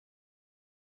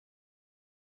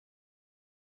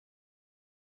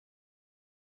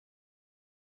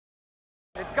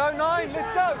Let's go, 9,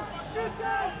 let's go.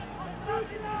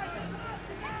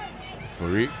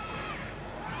 Currie.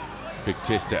 Big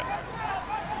tester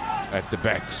at the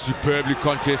back, superbly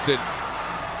contested.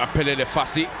 Mbombela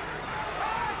Stadium.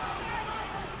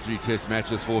 3 test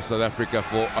matches for South Africa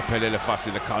for Mbombela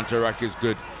Stadium. The counter ruck is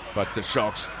good, but the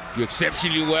Sharks do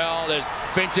exceptionally well as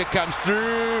Venter comes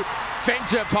through.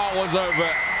 Venter powers over.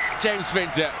 James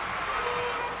Venter.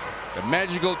 The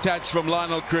magical touch from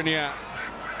Lionel Currie.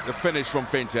 The finish from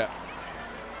Venter.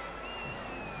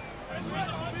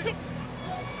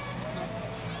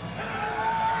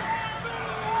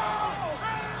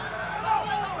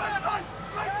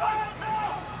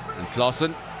 And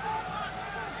Clausen.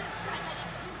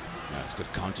 That's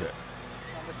good counter.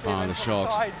 Oh, the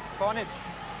Sharks.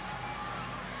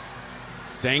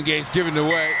 Senge's given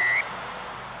away.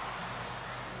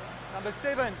 Number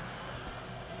 7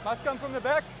 must come from the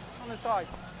back on the side.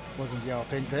 Wasn't Yao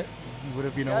Pink there. He would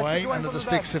have been away under the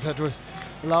sticks if it was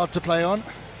allowed to play on.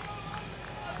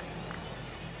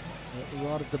 So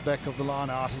right at the back of the line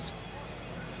out is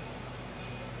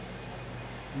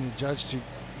judged to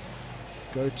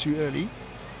go too early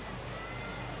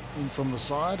in from the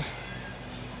side.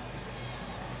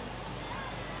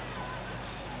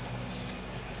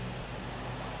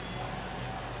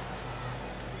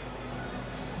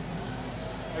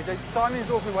 Okay, time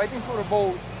is off, we're waiting for a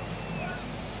ball.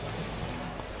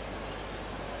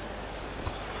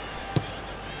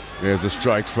 There's a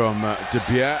strike from De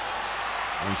Beer,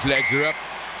 and flags are up.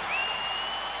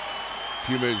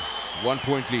 Pumas 1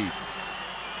 point lead.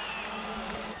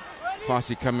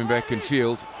 Fassi coming back in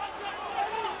field.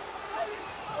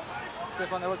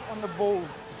 Stefan, that was on the ball.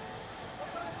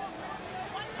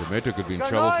 The Metro could be in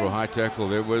trouble for a high tackle.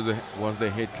 There was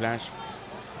the head clash.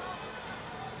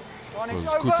 Because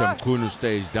Kutam Kunu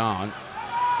stays down.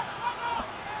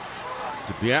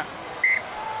 De Beer.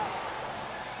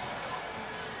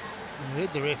 I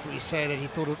heard the referee say that he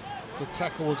thought the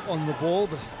tackle was on the ball,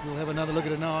 but we'll have another look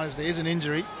at it now as there is an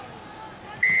injury.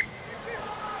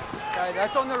 Okay,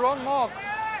 that's on the wrong mark.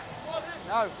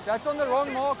 No, that's on the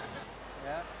wrong mark.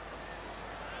 Yeah.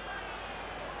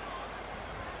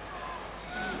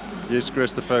 Yes,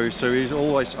 Christopher, so he's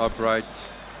always upright.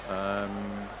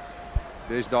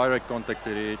 There's direct contact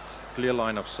to the head, clear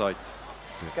line of sight.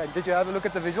 Okay, did you have a look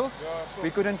at the visuals? Yeah, sure.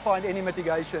 We couldn't find any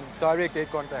mitigation, direct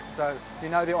head contact, so you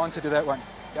know the answer to that one.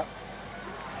 Yep.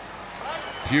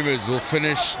 Pumas will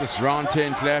finish this round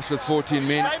 10 clash with 14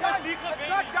 men.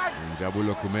 And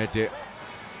Jabulo Kumete.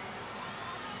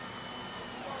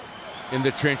 In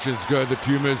the trenches go the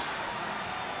Pumas.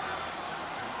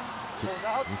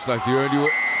 Looks like the only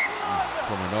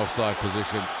from an offside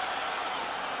position.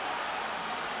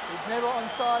 He's never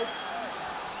onside.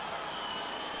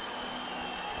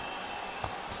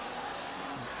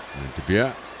 And De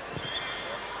Beer.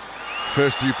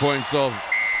 First 3 points of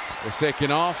the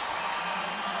second half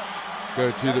go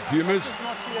to the Pumas. This is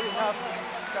not clear enough.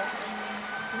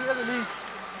 Clear release.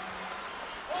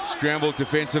 Scrambled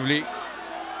defensively.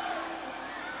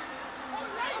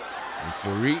 And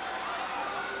Currie.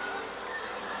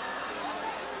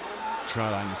 Try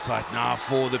line in sight now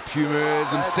for the Pumas,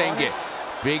 and Senge.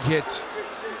 Big hit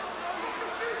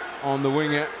on the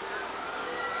winger.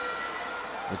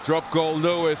 A drop goal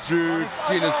nowhere through.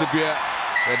 Genus De Beer.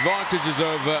 The advantage is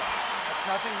over. That's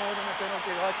nothing more than a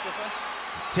penalty, right, Stefan?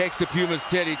 Takes the Pumas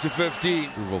 30 to 15.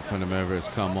 Ruval Panamera has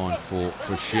come on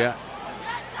for Shea.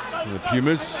 The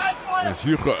Pumas. And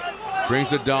Hugo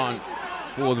brings it down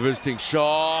for the visiting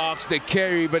Sharks. They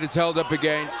carry, but it's held up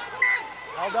again.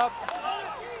 Held up.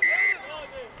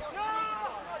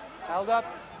 Held up.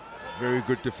 Very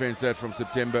good defense that from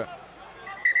September.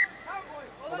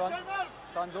 Hold on.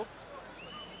 Stands off.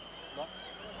 Hold on.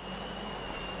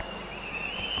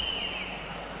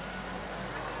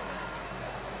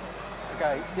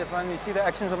 Okay, Stefan, you see the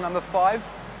actions of number 5?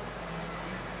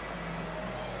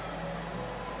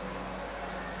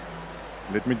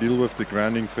 Let me deal with the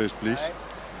grounding first, please. Okay.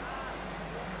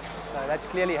 So that's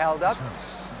clearly held up.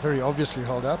 Very obviously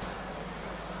held up.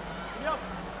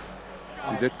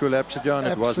 He did collapse it, Jan.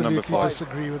 It was number 5. I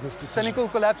disagree with this decision. Cynical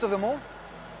collapse of them all.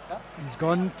 Yeah. He's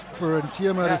gone for a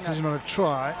TMO decision on a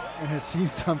try and has seen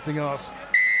something else.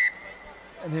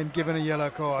 And then given a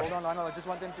yellow card. Hold on, Lionel, I just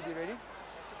want them to be ready.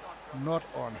 Not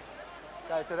on.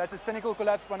 Okay, so that's a cynical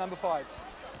collapse by number 5.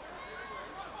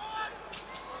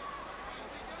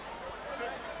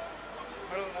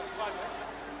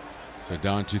 So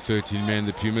down to 13 men,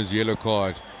 the Pumas, yellow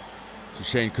card to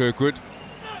Shane Kirkwood.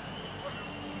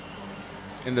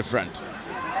 In the front.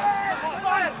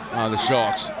 Now the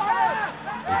Sharks.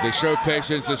 If they show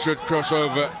patience, they should cross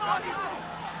over.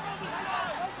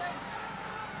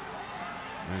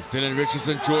 As Dylan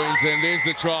Richardson joins in, there's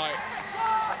the try.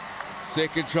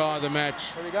 Second try of the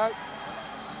match. Here we go.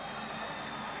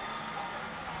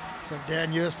 So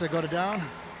Dan Yerster got it down.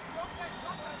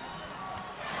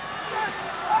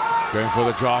 Going for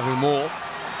the driving maul.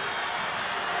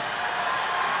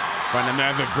 Van der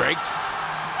Merwe breaks.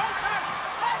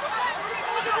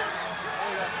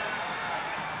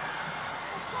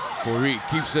 Currie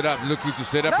keeps it up, looking to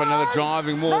set up another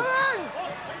driving maul.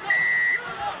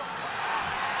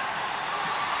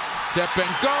 Step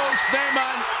and goal,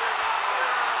 Snyman.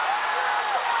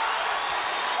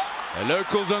 The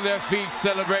locals on their feet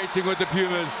celebrating with the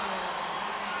Pumas.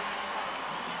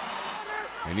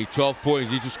 They need 12 points,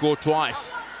 need to score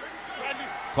twice.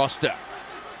 Costa.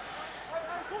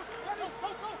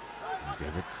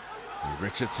 David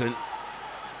Richardson.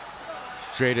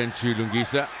 Straight into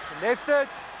Lungisa. Left it.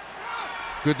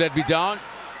 Could that be down?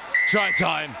 Try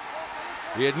time.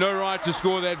 He had no right to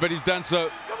score that, but he's done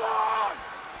so.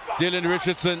 Dylan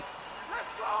Richardson,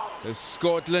 the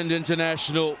Scotland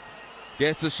international,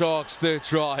 gets the Sharks' third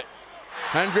try.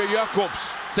 Andre Jacobs,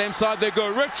 same side they go.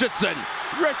 Richardson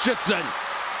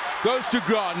goes to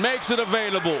ground, makes it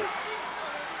available.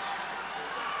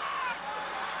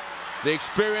 The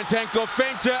experienced Henko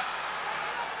Venter.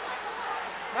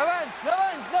 No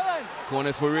one.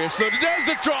 Corner for Rear Slaughter. There's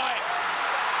the try.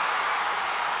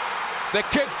 The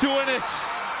kick to win it.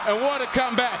 And what a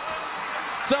comeback.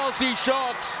 South Sea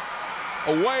Sharks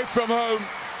away from home.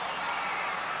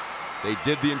 They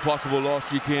did the impossible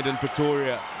last weekend in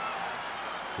Pretoria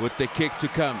with the kick to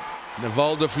come.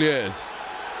 Naval de Fleurs,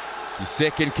 the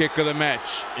second kick of the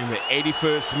match in the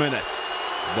 81st minute.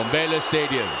 Mbombela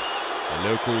Stadium. The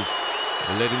locals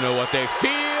will let him know what they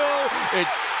feel. It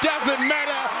doesn't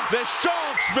matter. The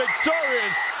Sharks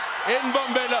victorious in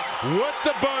Mbombela with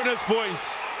the bonus point.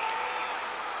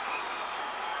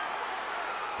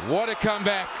 What a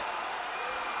comeback.